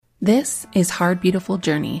This is Hard Beautiful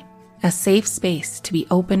Journey, a safe space to be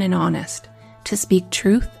open and honest, to speak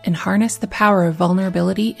truth and harness the power of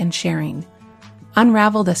vulnerability and sharing.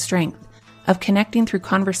 Unravel the strength of connecting through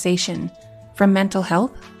conversation, from mental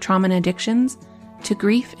health, trauma and addictions, to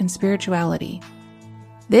grief and spirituality.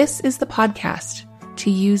 This is the podcast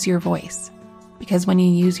to use your voice, because when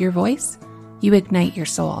you use your voice, you ignite your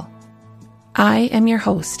soul. I am your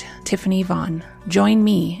host, Tiffany Vaughn. Join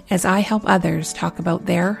me as I help others talk about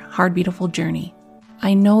their hard, beautiful journey.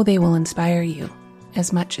 I know they will inspire you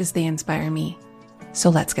as much as they inspire me. So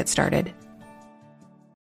let's get started.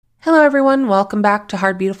 Hello, everyone. Welcome back to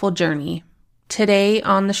Hard, Beautiful Journey. Today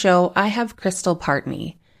on the show, I have Crystal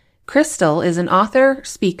Partney. Crystal is an author,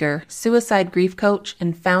 speaker, suicide grief coach,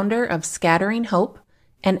 and founder of Scattering Hope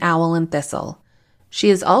and Owl and Thistle. She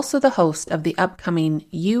is also the host of the upcoming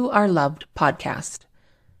You Are Loved podcast.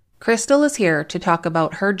 Crystal is here to talk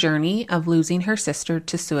about her journey of losing her sister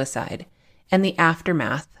to suicide and the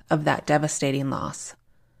aftermath of that devastating loss.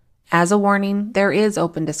 As a warning, there is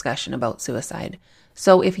open discussion about suicide,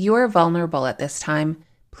 so if you are vulnerable at this time,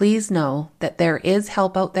 please know that there is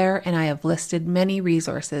help out there, and I have listed many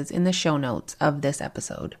resources in the show notes of this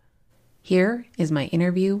episode. Here is my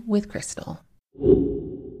interview with Crystal.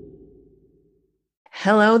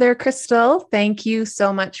 Hello there, Crystal. Thank you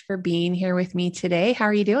so much for being here with me today. How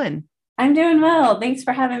are you doing? I'm doing well. Thanks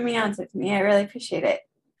for having me on, Tiffany. I really appreciate it.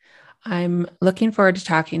 I'm looking forward to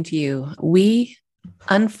talking to you. We,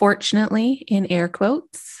 unfortunately, in air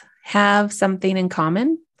quotes, have something in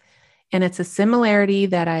common, and it's a similarity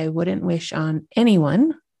that I wouldn't wish on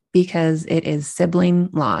anyone because it is sibling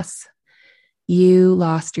loss. You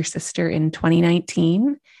lost your sister in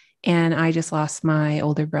 2019. And I just lost my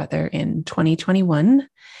older brother in 2021.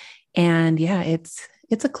 And yeah, it's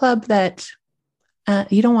a club that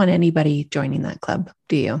you don't want anybody joining that club,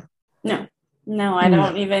 do you? No, I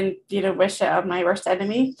don't even, wish it on my worst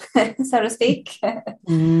enemy, so to speak.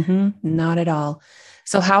 Not at all.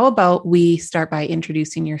 So how about we start by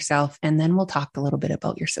introducing yourself, and then we'll talk a little bit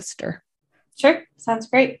about your sister. Sure. Sounds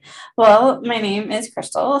great. Well, my name is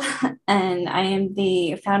Crystal, and I am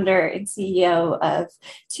the founder and CEO of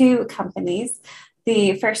two companies.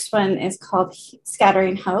 The first one is called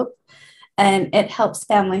Scattering Hope, and it helps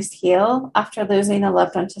families heal after losing a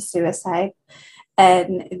loved one to suicide.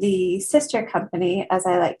 And the sister company, as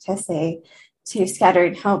I like to say, to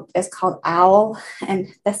Scattering Hope is called Owl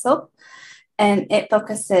and Thistle. And it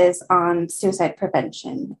focuses on suicide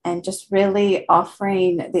prevention and just really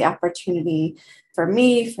offering the opportunity for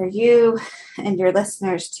me, for you, and your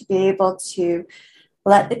listeners to be able to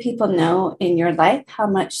let the people know in your life how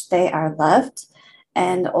much they are loved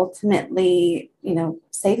and ultimately,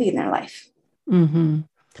 saving their life. Mm-hmm.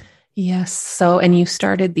 Yes. So, and you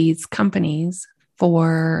started these companies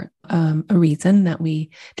for a reason that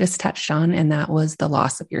we just touched on, and that was the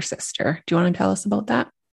loss of your sister. Do you want to tell us about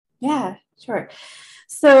that? Yeah. Sure.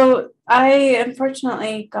 So I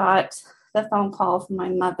unfortunately got the phone call from my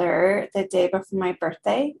mother the day before my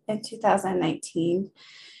birthday in 2019.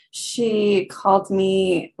 She called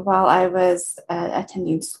me while I was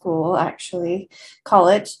attending school, actually,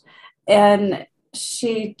 college, and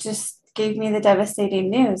she just gave me the devastating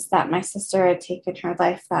news that my sister had taken her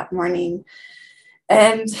life that morning.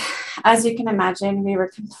 And as you can imagine, we were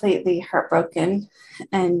completely heartbroken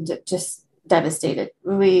and just devastated.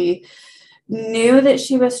 We knew that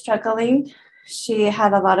she was struggling. She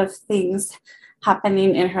had a lot of things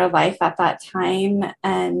happening in her life at that time.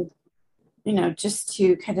 And, just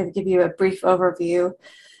to kind of give you a brief overview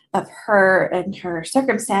of her and her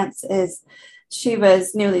circumstance is she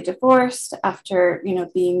was newly divorced after,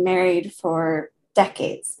 being married for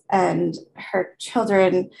decades. And her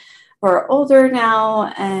children were older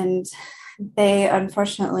now, and they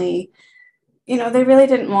unfortunately they really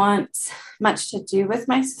didn't want much to do with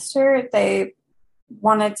my sister. They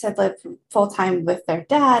wanted to live full time with their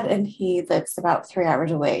dad, and he lives about 3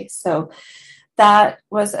 hours away. So that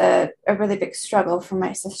was a really big struggle for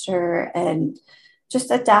my sister, and just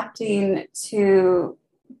adapting to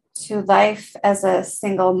life as a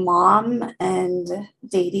single mom and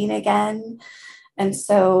dating again. And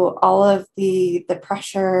so all of the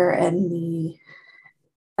pressure and the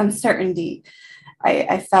uncertainty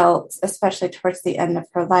I felt, especially towards the end of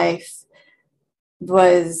her life,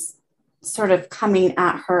 was sort of coming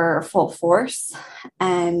at her full force.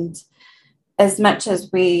 And as much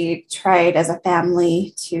as we tried as a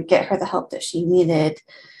family to get her the help that she needed,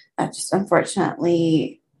 just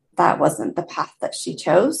unfortunately, that wasn't the path that she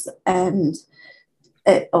chose. And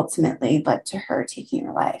it ultimately led to her taking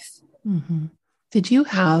her life. Mm-hmm. Did you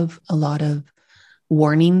have a lot of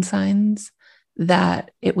warning signs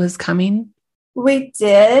that it was coming? We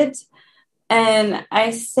did. And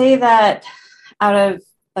I say that out of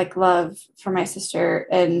like love for my sister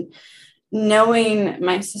and knowing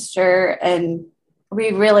my sister. And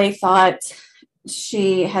we really thought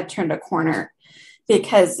she had turned a corner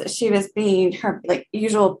because she was being her like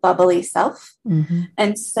usual bubbly self. Mm-hmm.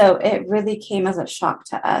 And so it really came as a shock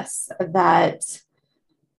to us that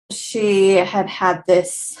she had had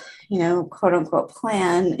this, quote unquote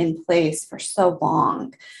plan in place for so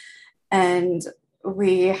long. And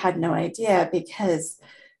we had no idea because,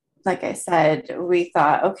 like I said, we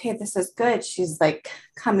thought, okay, this is good. She's like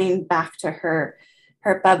coming back to her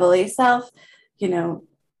bubbly self, you know,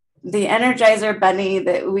 the Energizer Bunny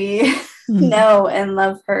that we know and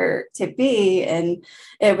love her to be. And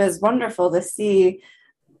it was wonderful to see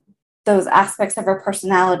those aspects of her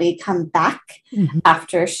personality come back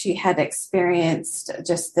after she had experienced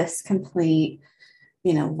just this complete,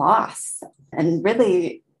 loss. And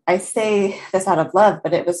really, I say this out of love,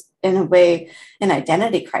 but it was in a way an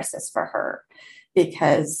identity crisis for her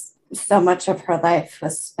because so much of her life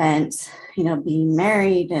was spent, being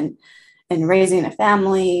married and raising a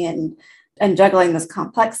family and juggling those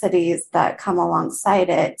complexities that come alongside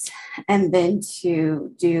it. And then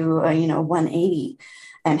to do a, 180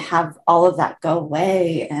 and have all of that go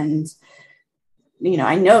away. And,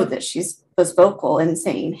 I know that she's was vocal in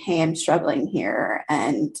saying, hey, I'm struggling here.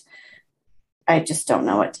 And I just don't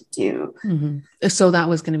know what to do. Mm-hmm. So that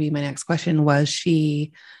was going to be my next question. Was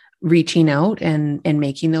she reaching out and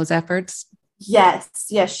making those efforts? Yes,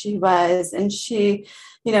 she was. And she,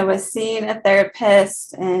 was seeing a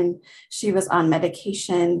therapist and she was on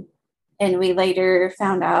medication. And we later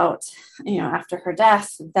found out, after her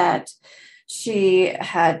death that she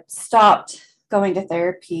had stopped going to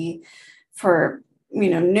therapy for,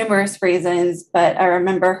 numerous reasons. But I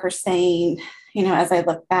remember her saying, as I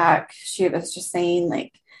look back, she was just saying,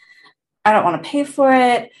 like, I don't want to pay for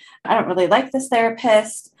it. I don't really like this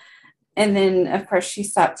therapist. And then, of course, she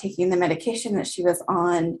stopped taking the medication that she was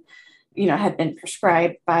on, had been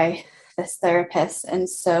prescribed by this therapist. And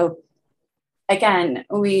so, again,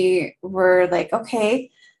 we were like,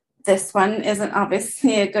 okay, this one isn't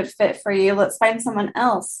obviously a good fit for you. Let's find someone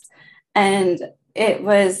else. And it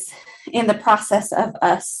was in the process of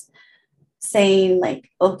us saying, like,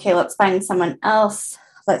 okay, let's find someone else.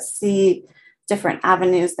 Let's see different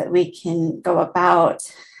avenues that we can go about.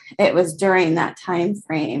 It was during that time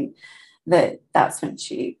frame that's when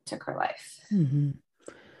she took her life. Mm-hmm.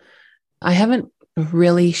 I haven't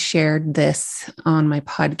really shared this on my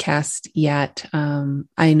podcast yet.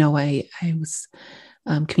 I know I was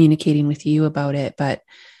communicating with you about it, but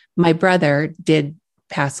my brother did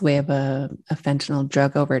pass away of a fentanyl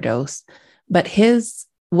drug overdose, but his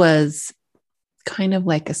was kind of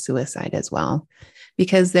like a suicide as well,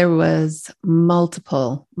 because there was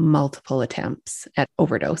multiple attempts at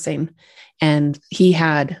overdosing, and he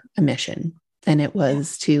had a mission, and it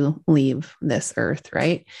was to leave this earth,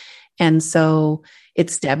 right? And so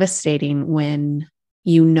it's devastating when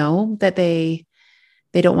you know that they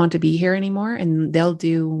don't want to be here anymore and they'll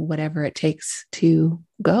do whatever it takes to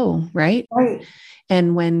go, right? Right.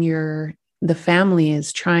 And when the family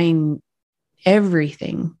is trying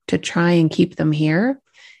everything to try and keep them here,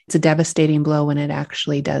 it's a devastating blow when it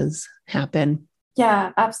actually does happen.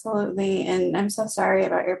 Yeah, absolutely. And I'm so sorry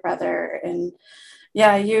about your brother. And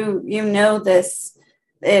yeah, you know this,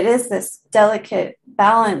 it is this delicate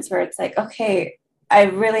balance where it's like, okay, I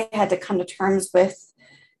really had to come to terms with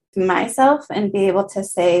myself and be able to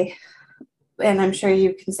say, and I'm sure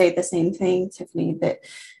you can say the same thing, Tiffany, that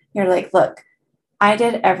you're like, look, I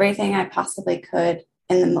did everything I possibly could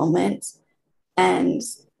in the moment. And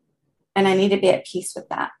I need to be at peace with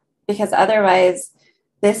that, because otherwise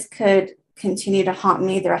this could continue to haunt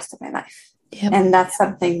me the rest of my life. Yep. And that's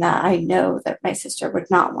something that I know that my sister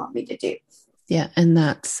would not want me to do. Yeah. And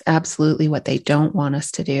that's absolutely what they don't want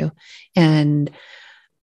us to do. And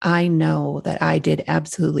I know that I did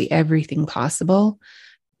absolutely everything possible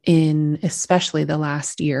in especially the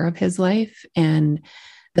last year of his life. And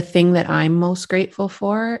the thing that I'm most grateful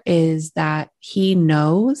for is that he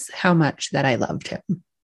knows how much that I loved him.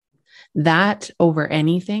 That over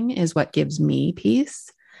anything is what gives me peace,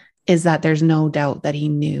 is that there's no doubt that he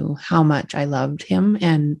knew how much I loved him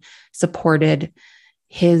and supported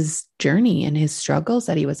his journey and his struggles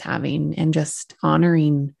that he was having and just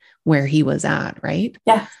honoring where he was at, right?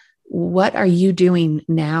 Yeah. What are you doing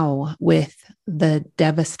now with the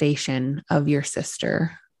devastation of your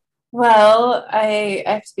sister? Well, I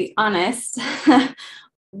have to be honest.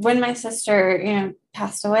 When my sister,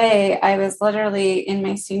 passed away, I was literally in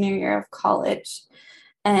my senior year of college,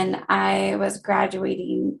 and I was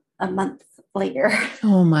graduating a month later.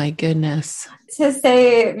 Oh my goodness. To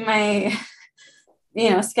say my,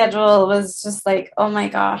 schedule was just like, oh my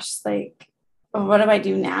gosh, like, what do I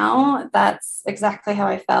do now? That's exactly how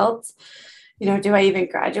I felt. Do I even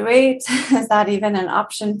graduate? Is that even an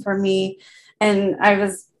option for me? And I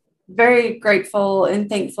was very grateful and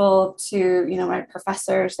thankful to, my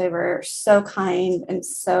professors. They were so kind and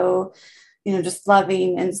so, just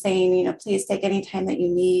loving and saying, please take any time that you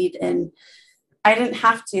need. And I didn't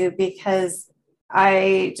have to, because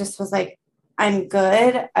I just was like, I'm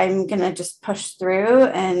good. I'm going to just push through,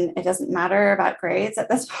 and it doesn't matter about grades at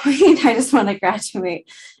this point. I just want to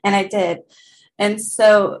graduate. And I did. And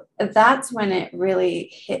so that's when it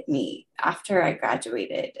really hit me after I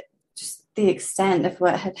graduated, just the extent of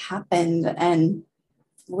what had happened. And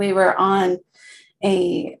we were on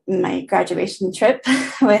my graduation trip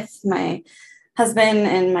with my husband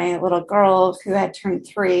and my little girl, who had turned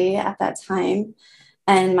 3 at that time,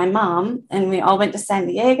 and my mom, and we all went to San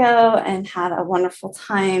Diego and had a wonderful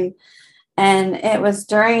time. And it was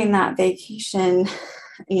during that vacation,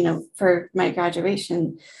 for my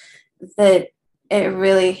graduation, that it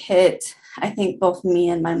really hit, I think, both me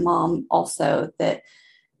and my mom also, that,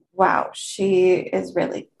 wow, she is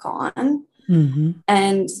really gone. Mm-hmm.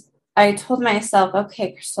 And I told myself,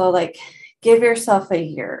 okay, Crystal, like, give yourself a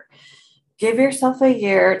year. Give yourself a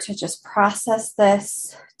year to just process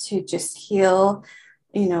this, to just heal,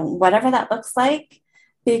 whatever that looks like,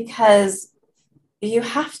 because you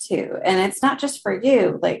have to. And it's not just for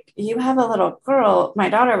you. Like, you have a little girl. My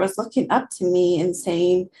daughter was looking up to me and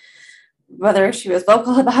saying, whether she was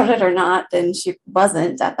vocal about it or not, and she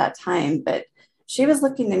wasn't at that time, but she was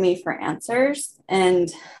looking to me for answers. And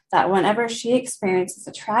that whenever she experiences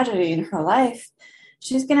a tragedy in her life,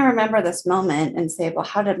 she's going to remember this moment and say, well,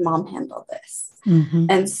 how did mom handle this? Mm-hmm.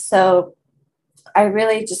 And so I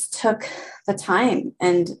really just took the time.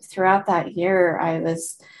 And throughout that year, I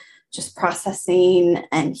was just processing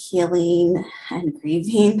and healing and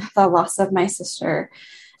grieving the loss of my sister.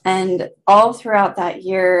 And all throughout that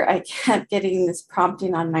year, I kept getting this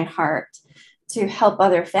prompting on my heart to help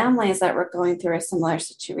other families that were going through a similar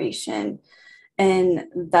situation. And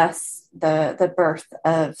thus the birth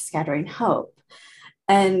of Scattering Hope.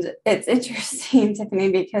 And it's interesting,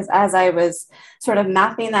 Tiffany, because as I was sort of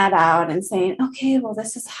mapping that out and saying, okay, well,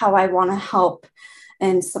 this is how I want to help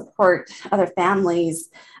and support other families,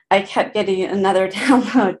 I kept getting another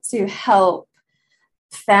download to help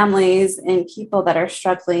families and people that are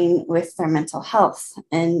struggling with their mental health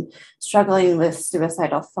and struggling with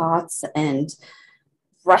suicidal thoughts and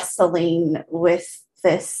wrestling with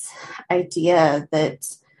this idea that,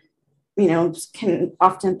 can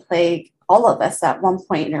often plague all of us at one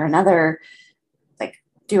point or another. Like,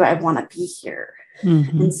 do I want to be here?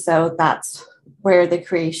 Mm-hmm. And so that's where the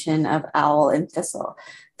creation of Owl and Thistle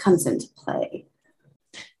comes into play.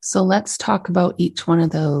 So let's talk about each one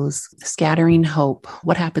of those. Scattering Hope.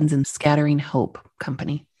 What happens in Scattering Hope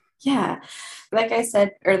Company? Yeah. Like I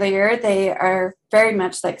said earlier, they are very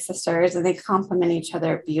much like sisters, and they complement each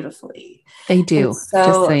other beautifully. They do. And so,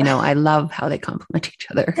 just so you know, I love how they complement each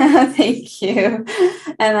other. Thank you.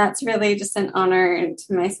 And that's really just an honor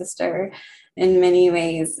to my sister in many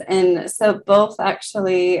ways. And so both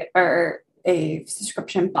actually are a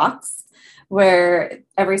subscription box where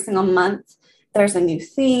every single month there's a new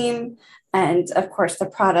theme. And of course, the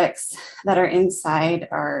products that are inside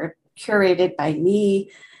are curated by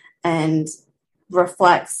me and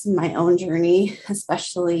reflects my own journey,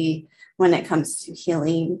 especially when it comes to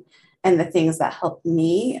healing and the things that helped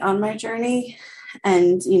me on my journey.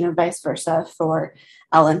 And, vice versa for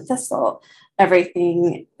Owl and Thistle.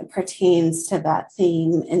 Everything pertains to that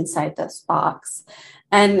theme inside this box.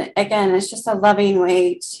 And again, it's just a loving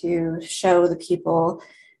way to show the people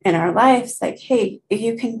in our lives, like, hey,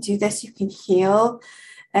 you can do this, you can heal,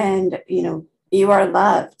 and, you are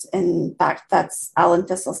loved. In fact, that's Owl and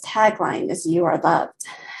Thistle's tagline, is you are loved.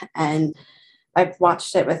 And I've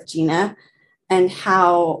watched it with Gina, and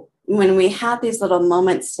how when we had these little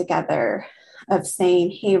moments together of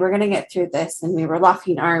saying, hey, we're going to get through this, and we were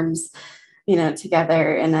locking arms,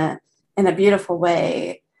 together in a beautiful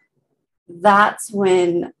way, that's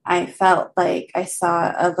when I felt like I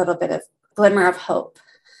saw a little bit of glimmer of hope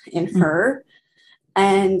in her.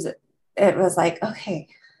 And it was like, okay,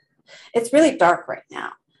 it's really dark right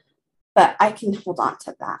now, but I can hold on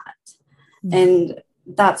to that. And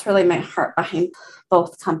that's really my heart behind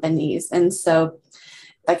both companies. And so,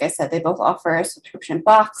 like I said, they both offer a subscription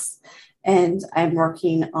box, and I'm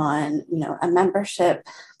working on, a membership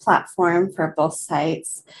platform for both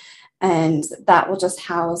sites. And that will just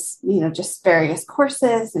house, just various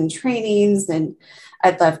courses and trainings. And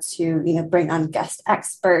I'd love to, bring on guest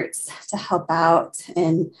experts to help out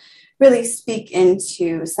and really speak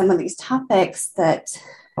into some of these topics that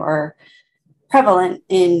are prevalent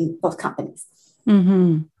in both companies.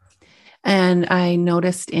 Mm-hmm. And I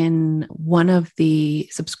noticed in one of the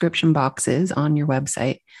subscription boxes on your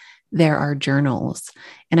website, there are journals.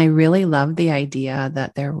 And I really love the idea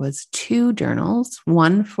that there was 2 journals,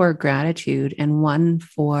 one for gratitude and one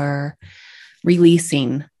for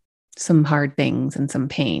releasing some hard things and some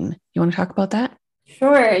pain. You want to talk about that?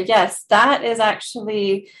 Sure. Yes, that is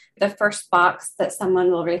actually the first box that someone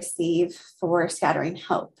will receive for Scattering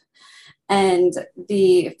Hope. And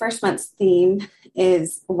the first month's theme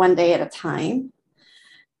is one day at a time.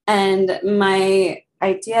 And my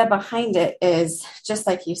idea behind it is just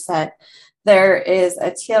like you said, there is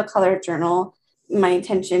a teal colored journal. My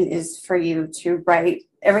intention is for you to write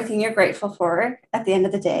everything you're grateful for at the end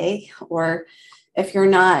of the day, or if you're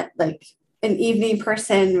not like an evening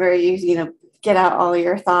person where you get out all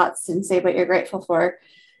your thoughts and say what you're grateful for,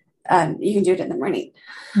 you can do it in the morning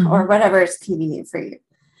or whatever is convenient for you.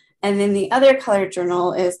 And then the other color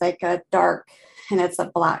journal is like a dark, and it's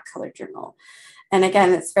a black color journal. And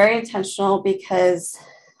again, it's very intentional because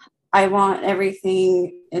I want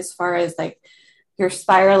everything as far as like your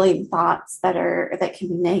spiraling thoughts that can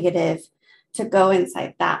be negative to go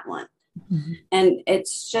inside that one. Mm-hmm. And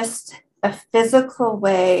it's just a physical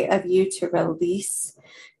way of you to release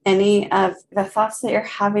any of the thoughts that you're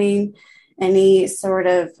having, any sort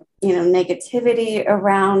of, negativity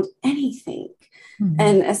around anything. Mm-hmm.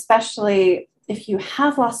 And especially if you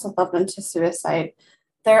have lost a loved one to suicide,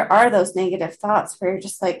 there are those negative thoughts where you're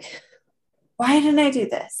just like, why didn't I do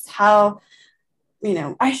this? How,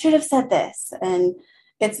 I should have said this. And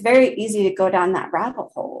it's very easy to go down that rabbit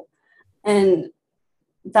hole. And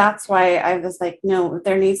that's why I was like, no,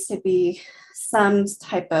 there needs to be some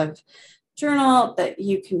type of journal that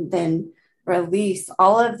you can then release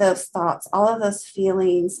all of those thoughts, all of those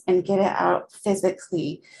feelings, and get it out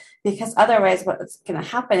physically. Because otherwise what's going to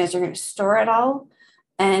happen is you're going to store it all,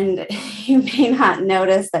 and you may not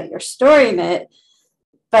notice that you're storing it,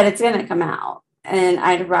 but it's going to come out. And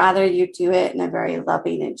I'd rather you do it in a very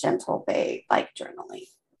loving and gentle way, like journaling.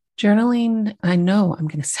 Journaling, I know I'm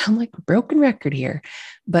going to sound like a broken record here,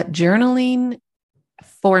 but journaling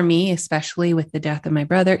for me, especially with the death of my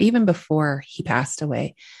brother, even before he passed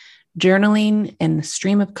away, journaling and the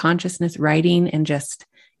stream of consciousness, writing and just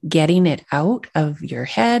getting it out of your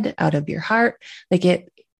head, out of your heart, like it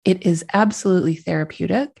is absolutely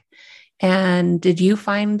therapeutic. And did you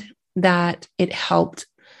find that it helped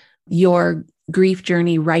your grief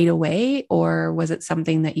journey right away, or was it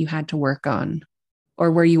something that you had to work on,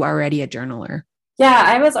 or were you already a journaler? Yeah,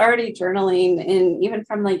 I was already journaling, and even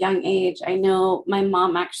from a young age. I know my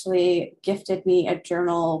mom actually gifted me a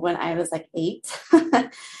journal when I was like 8.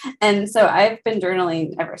 And so I've been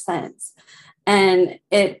journaling ever since. And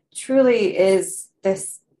it truly is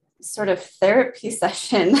this sort of therapy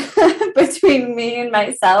session between me and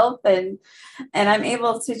myself. And I'm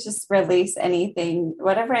able to just release anything,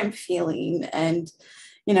 whatever I'm feeling. And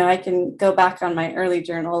I can go back on my early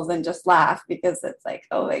journals and just laugh because it's like,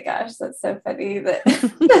 oh my gosh, that's so funny, that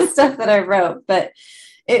the stuff that I wrote. But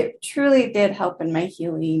it truly did help in my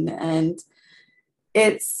healing. And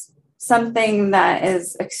it's something that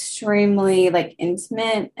is extremely like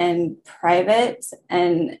intimate and private.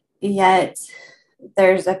 And yet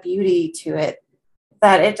there's a beauty to it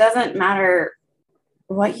that it doesn't matter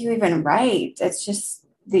what you even write. It's just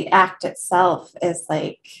the act itself is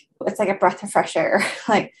like, it's like a breath of fresh air.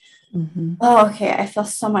 Like, oh, okay, I feel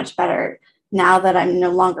so much better now that I'm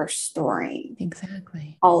no longer storing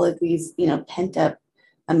exactly all of these, pent up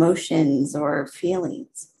emotions or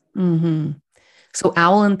feelings. Mm-hmm. So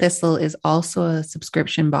Owl and Thistle is also a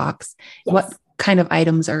subscription box. Yes. What kind of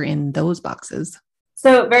items are in those boxes?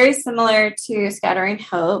 So very similar to Scattering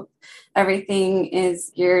Hope. Everything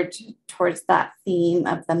is geared towards that theme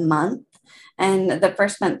of the month. And the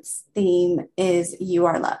first month's theme is You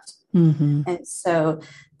Are Loved. Mm-hmm. And so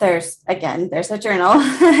there's a journal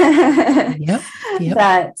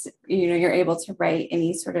that, you're able to write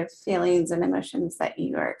any sort of feelings and emotions that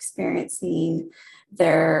you are experiencing.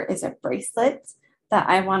 There is a bracelet that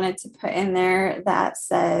I wanted to put in there that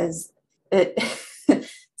says,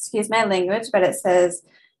 excuse my language, but it says,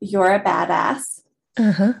 you're a badass.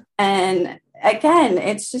 Uh-huh. And again,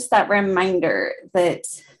 it's just that reminder that,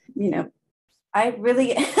 I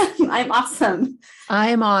really am. I'm awesome.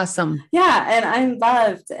 I'm awesome. Yeah. And I'm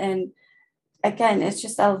loved. And again, it's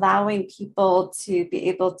just allowing people to be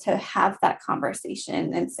able to have that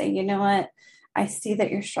conversation and say, you know what, I see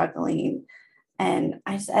that you're struggling, and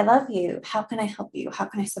I love you. How can I help you? How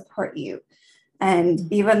can I support you?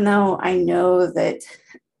 And even though I know that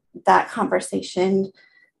that conversation,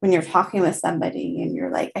 when you're talking with somebody and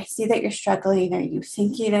you're like, I see that you're struggling, are you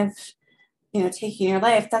thinking of, taking your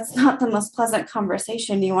life? That's not the most pleasant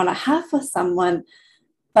conversation you want to have with someone.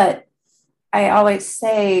 But I always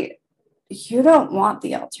say, you don't want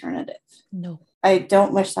the alternative. No. I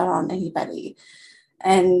don't wish that on anybody.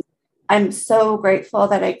 And I'm so grateful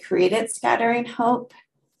that I created Scattering Hope.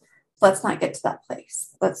 Let's not get to that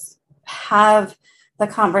place. Let's have the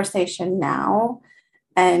conversation now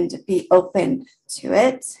and be open to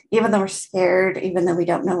it, even though we're scared, even though we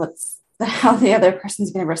don't know how the other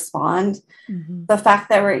person's going to respond. Mm-hmm. The fact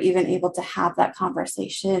that we're even able to have that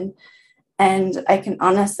conversation. And I can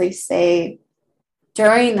honestly say,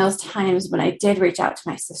 during those times when I did reach out to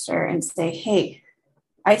my sister and say, hey,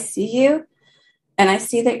 I see you and I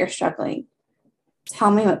see that you're struggling.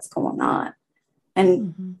 Tell me what's going on.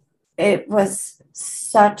 And it was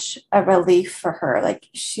such a relief for her. Like,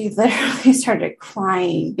 she literally started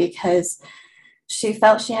crying because she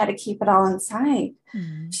felt she had to keep it all inside.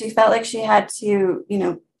 She felt like she had to,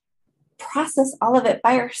 process all of it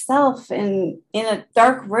by herself in a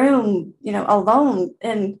dark room, alone.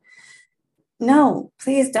 And no,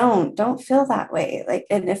 please don't feel that way. Like,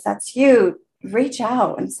 and if that's you, reach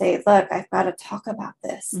out and say, look, I've got to talk about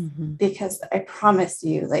this, because I promise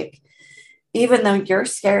you, like, even though you're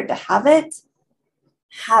scared to have it,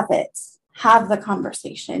 have the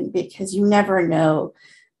conversation, because you never know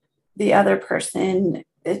the other person.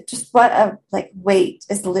 Just what a weight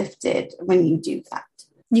is lifted when you do that.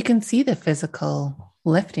 You can see the physical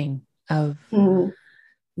lifting of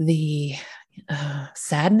the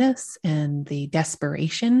sadness and the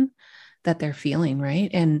desperation that they're feeling, right?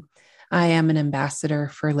 And I am an ambassador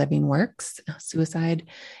for Living Works, suicide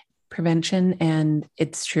prevention. And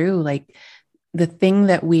it's true. Like, the thing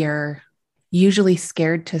that we are usually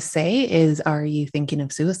scared to say is, are you thinking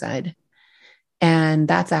of suicide? And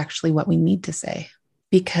that's actually what we need to say,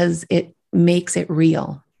 because it makes it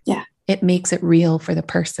real. Yeah. It makes it real for the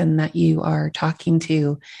person that you are talking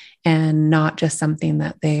to, and not just something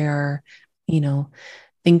that they are,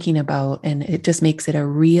 thinking about. And it just makes it a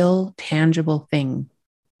real, tangible thing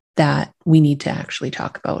that we need to actually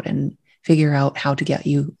talk about and figure out how to get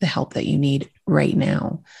you the help that you need right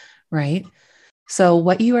now. Right. So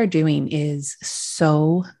what you are doing is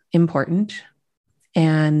so important.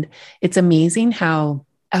 And it's amazing how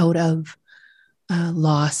out of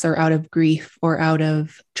loss or out of grief or out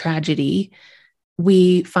of tragedy,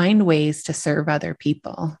 we find ways to serve other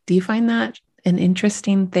people. Do you find that an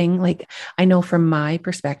interesting thing? Like, I know from my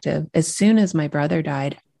perspective, as soon as my brother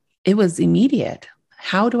died, it was immediate.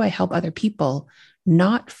 How do I help other people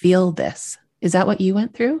not feel this? Is that what you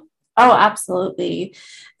went through? Oh, absolutely.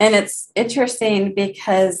 And it's interesting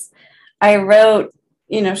because I wrote,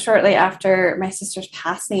 shortly after my sister's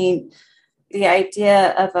passing, the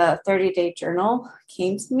idea of a 30-day journal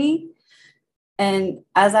came to me. And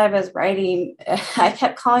as I was writing, I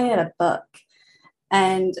kept calling it a book.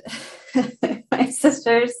 And my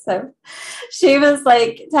sister, so she was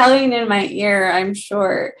like telling in my ear, I'm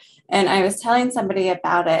sure. And I was telling somebody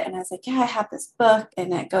about it. And I was like, yeah, I have this book.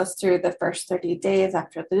 And it goes through the first 30 days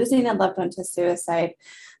after losing a loved one to suicide.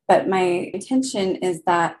 But my intention is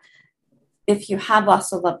that if you have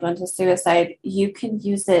lost a loved one to suicide, you can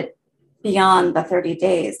use it beyond the 30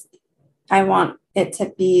 days. I want it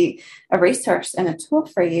to be a resource and a tool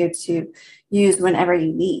for you to use whenever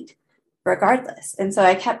you need, regardless. And so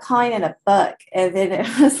I kept calling it a book. And then it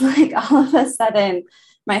was like, all of a sudden,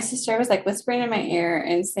 my sister was like whispering in my ear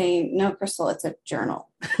and saying, no, Crystal, it's a journal.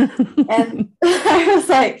 And I was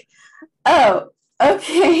like, oh,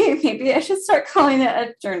 okay, maybe I should start calling it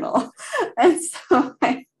a journal. And so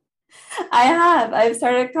I've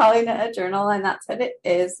started calling it a journal, and that's what it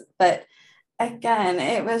is. But again,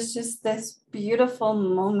 it was just this beautiful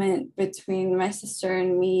moment between my sister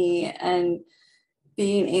and me, and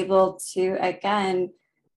being able to, again,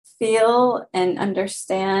 feel and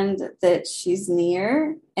understand that she's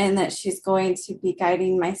near and that she's going to be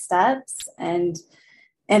guiding my steps and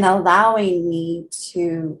allowing me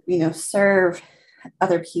to, serve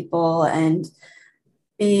other people and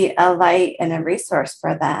be a light and a resource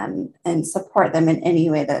for them and support them in any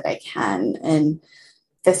way that I can. And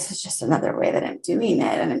this is just another way that I'm doing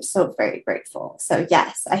it. And I'm so very grateful. So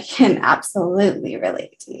yes, I can absolutely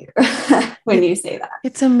relate to you when you say that.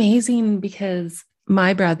 It's amazing because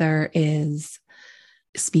my brother is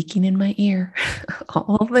speaking in my ear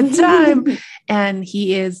all the time. And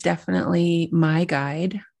he is definitely my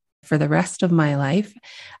guide for the rest of my life.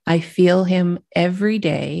 I feel him every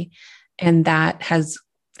day. And that has,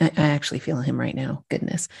 I actually feel him right now.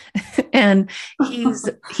 Goodness. And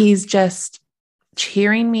he's just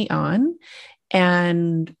cheering me on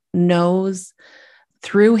and knows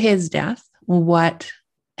through his death what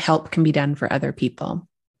help can be done for other people,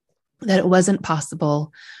 that it wasn't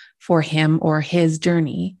possible for him or his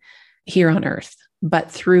journey here on earth,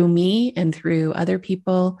 but through me and through other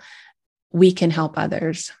people, we can help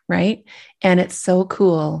others, right? And it's so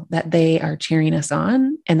cool that they are cheering us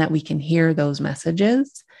on and that we can hear those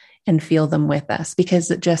messages and feel them with us, because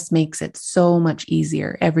it just makes it so much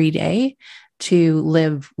easier every day to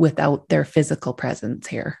live without their physical presence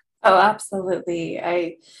here. Oh, absolutely.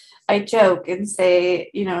 I joke and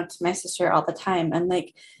say, to my sister all the time, I'm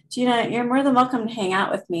like, Gina, you're more than welcome to hang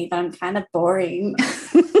out with me, but I'm kind of boring.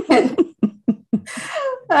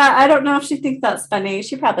 I don't know if she thinks that's funny.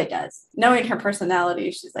 She probably does. Knowing her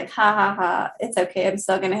personality, she's like, ha, ha, ha. It's okay. I'm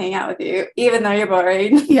still going to hang out with you, even though you're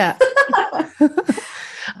boring. Yeah.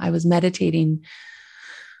 I was meditating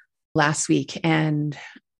last week and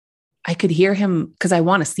I could hear him because I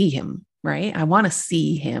want to see him, right? I want to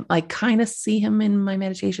see him, like kind of see him in my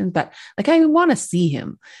meditations, but like I want to see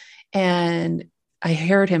him. And I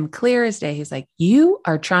heard him clear as day. He's like, you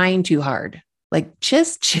are trying too hard. Like,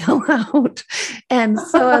 just chill out. And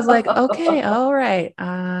so I was like, okay, all right.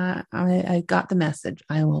 I got the message.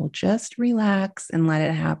 I will just relax and let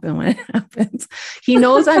it happen when it happens. He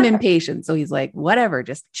knows I'm impatient. So he's like, whatever,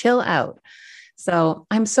 just chill out. So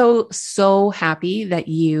I'm so happy that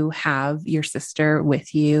you have your sister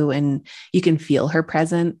with you and you can feel her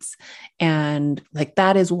presence. And like,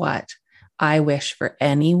 that is what I wish for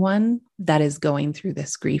anyone that is going through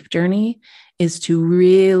this grief journey, is to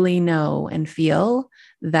really know and feel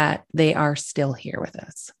that they are still here with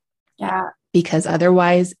us. Yeah. Because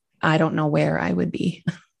otherwise, I don't know where I would be.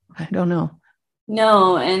 I don't know.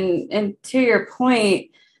 No. And to your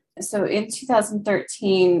point, so in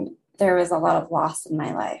 2013, there was a lot of loss in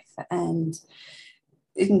my life. And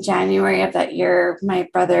in January of that year, my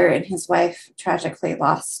brother and his wife tragically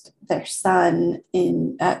lost their son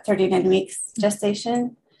in 39 weeks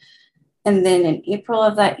gestation. And then in April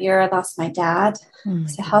of that year, I lost my dad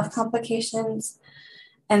to health complications.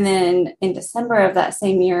 And then in December of that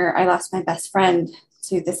same year, I lost my best friend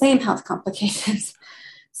to the same health complications.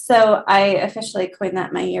 So I officially coined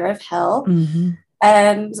that my year of hell. Mm-hmm.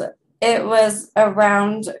 And it was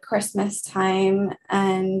around Christmas time.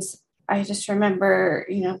 And I just remember,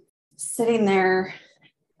 sitting there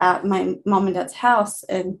at my mom and dad's house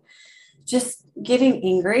and just getting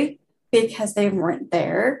angry because they weren't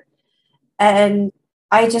there. And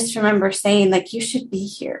I just remember saying, like, you should be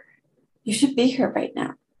here. You should be here right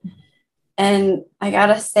now. And I got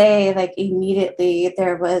to say, like, immediately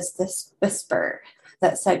there was this whisper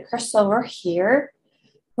that said, Crystal, we're here.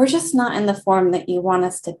 We're just not in the form that you want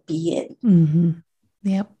us to be in. Mm-hmm.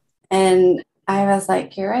 Yep. And I was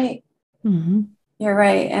like, you're right. Mm-hmm. You're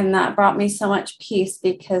right. And that brought me so much peace,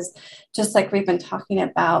 because just like we've been talking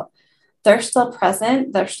about, they're still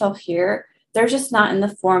present. They're still here. They're just not in the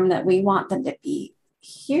form that we want them to be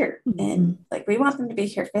here. Mm-hmm. And like, we want them to be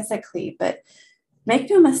here physically, but make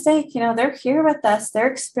no mistake, they're here with us.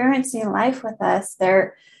 They're experiencing life with us.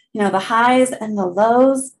 They're, the highs and the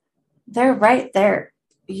lows, they're right there.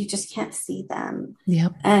 You just can't see them.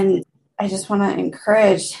 Yep. And I just want to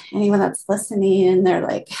encourage anyone that's listening and they're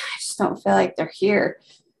like, I just don't feel like they're here.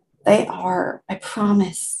 They are. I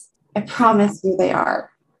promise. I promise you they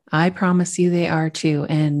are. I promise you they are too.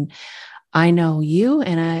 And I know you,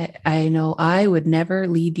 and I know I would never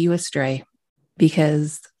lead you astray,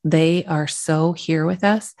 because they are so here with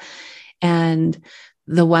us. And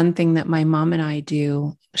the one thing that my mom and I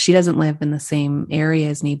do, she doesn't live in the same area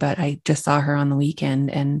as me, but I just saw her on the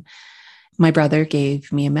weekend, and my brother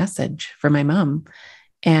gave me a message for my mom,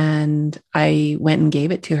 and I went and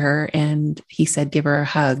gave it to her, and he said, give her a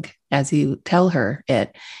hug as you tell her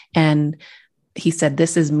it. And he said,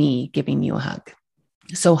 this is me giving you a hug.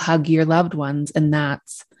 So hug your loved ones. And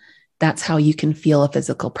that's how you can feel a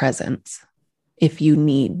physical presence if you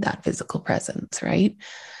need that physical presence, right?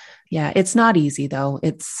 Yeah. It's not easy though.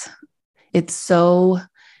 It's so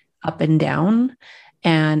up and down.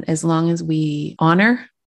 And as long as we honor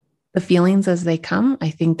the feelings as they come, I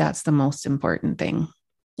think that's the most important thing.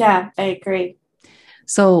 Yeah, I agree.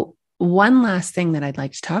 So one last thing that I'd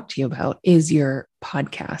like to talk to you about is your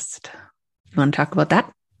podcast. You want to talk about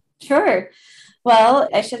that? Sure. Well,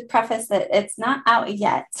 I should preface that it's not out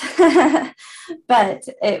yet, but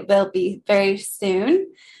it will be very soon.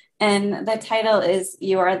 And the title is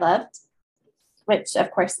You Are Loved, which of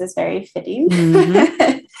course is very fitting.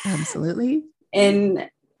 Mm-hmm. Absolutely. And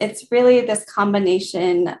it's really this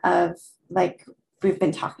combination of like we've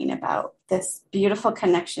been talking about, this beautiful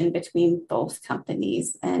connection between both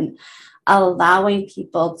companies and allowing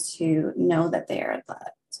people to know that they are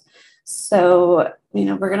loved. So,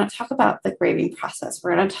 we're going to talk about the grieving process.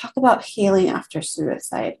 We're going to talk about healing after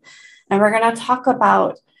suicide. And we're going to talk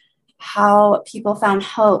about how people found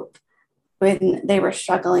hope when they were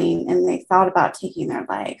struggling and they thought about taking their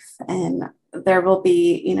life. And there will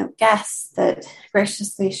be, guests that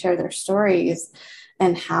graciously share their stories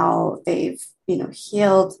and how they've,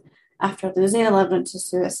 healed after losing a loved one to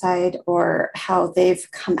suicide, or how they've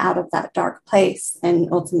come out of that dark place and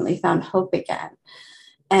ultimately found hope again.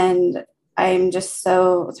 And I'm just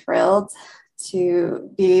so thrilled to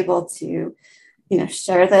be able to,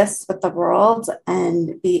 share this with the world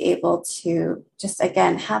and be able to just,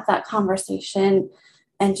 again, have that conversation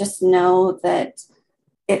and just know that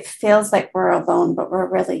it feels like we're alone, but we're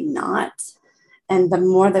really not. And the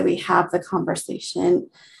more that we have the conversation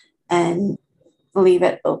and leave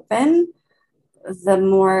it open, the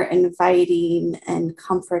more inviting and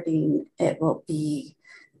comforting it will be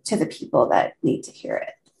to the people that need to hear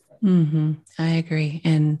it. Mm-hmm. I agree.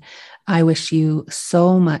 And I wish you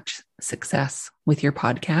so much success with your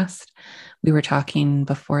podcast. We were talking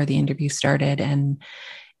before the interview started, and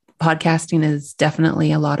podcasting is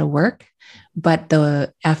definitely a lot of work, but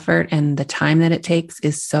the effort and the time that it takes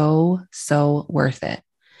is so, so worth it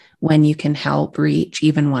when you can help reach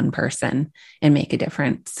even one person and make a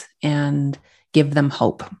difference and give them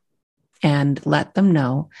hope and let them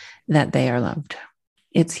know that they are loved.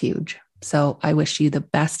 It's huge. So I wish you the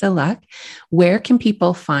best of luck. Where can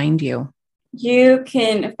people find you? You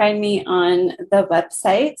can find me on the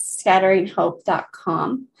website,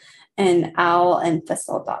 scatteringhope.com and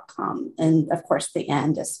owlandthistle.com. And of course, the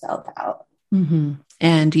and is spelled out. Mm-hmm.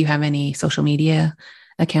 And do you have any social media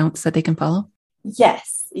accounts that they can follow?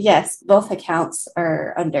 Yes. Both accounts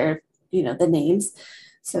are under, the names.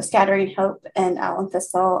 So Scattering Hope and Owl and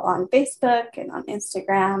Thistle on Facebook and on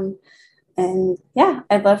Instagram. And yeah,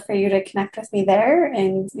 I'd love for you to connect with me there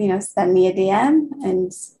and, send me a DM,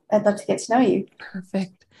 and I'd love to get to know you.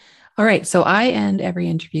 Perfect. All right. So I end every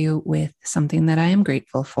interview with something that I am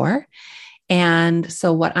grateful for. And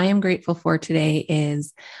so what I am grateful for today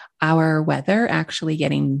is our weather actually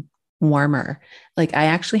getting warmer. Like, I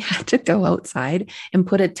actually had to go outside and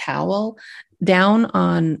put a towel down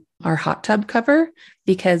on our hot tub cover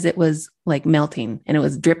because it was like melting and it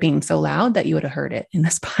was dripping so loud that you would have heard it in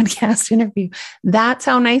this podcast interview. That's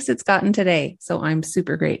how nice it's gotten today. So I'm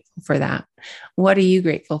super grateful for that. What are you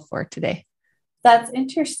grateful for today? That's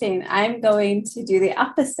interesting. I'm going to do the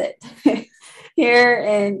opposite. Here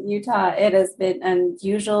in Utah, it has been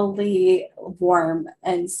unusually warm.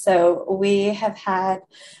 And so we have had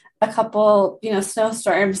a couple,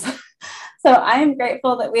 snowstorms. So I'm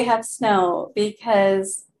grateful that we have snow,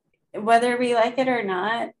 because whether we like it or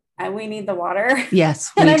not, we need the water.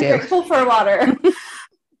 Yes, and we I'm do. grateful for water.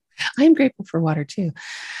 I'm grateful for water too.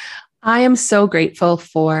 I am so grateful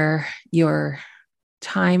for your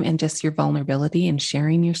time and just your vulnerability and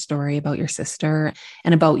sharing your story about your sister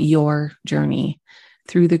and about your journey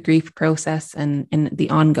through the grief process and the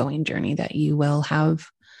ongoing journey that you will have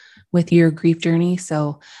with your grief journey.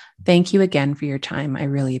 So thank you again for your time. I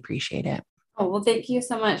really appreciate it. Oh, well, thank you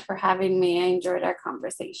so much for having me. I enjoyed our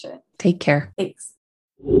conversation. Take care. Thanks.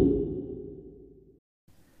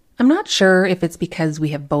 I'm not sure if it's because we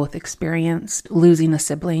have both experienced losing a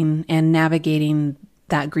sibling and navigating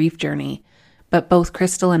that grief journey, but both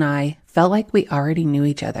Crystal and I felt like we already knew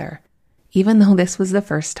each other, even though this was the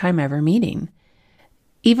first time ever meeting.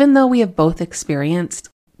 Even though we have both experienced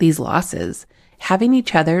these losses, having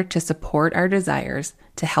each other to support our desires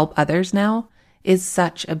to help others now is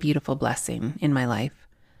such a beautiful blessing in my life.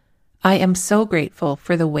 I am so grateful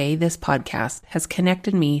for the way this podcast has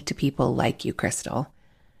connected me to people like you, Crystal.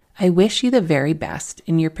 I wish you the very best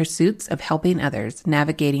in your pursuits of helping others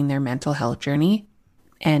navigating their mental health journey.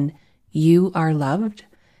 And you are loved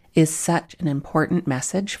is such an important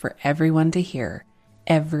message for everyone to hear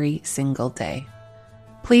every single day.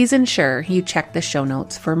 Please ensure you check the show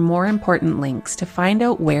notes for more important links to find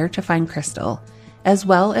out where to find Crystal, as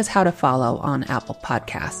well as how to follow on Apple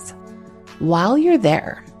Podcasts. While you're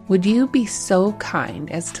there, would you be so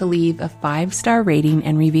kind as to leave a 5-star rating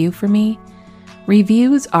and review for me?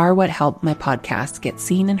 Reviews are what help my podcast get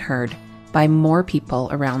seen and heard by more people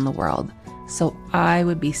around the world, so I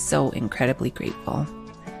would be so incredibly grateful.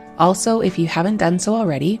 Also, if you haven't done so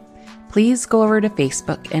already, please go over to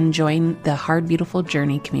Facebook and join the Hard Beautiful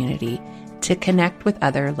Journey community to connect with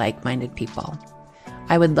other like-minded people.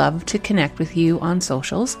 I would love to connect with you on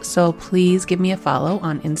socials, so please give me a follow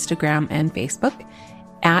on Instagram and Facebook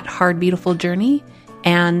at Hard Beautiful Journey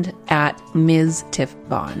and at Ms. Tiff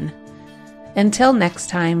Vaughn. Until next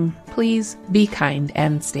time, please be kind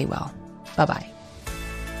and stay well. Bye-bye.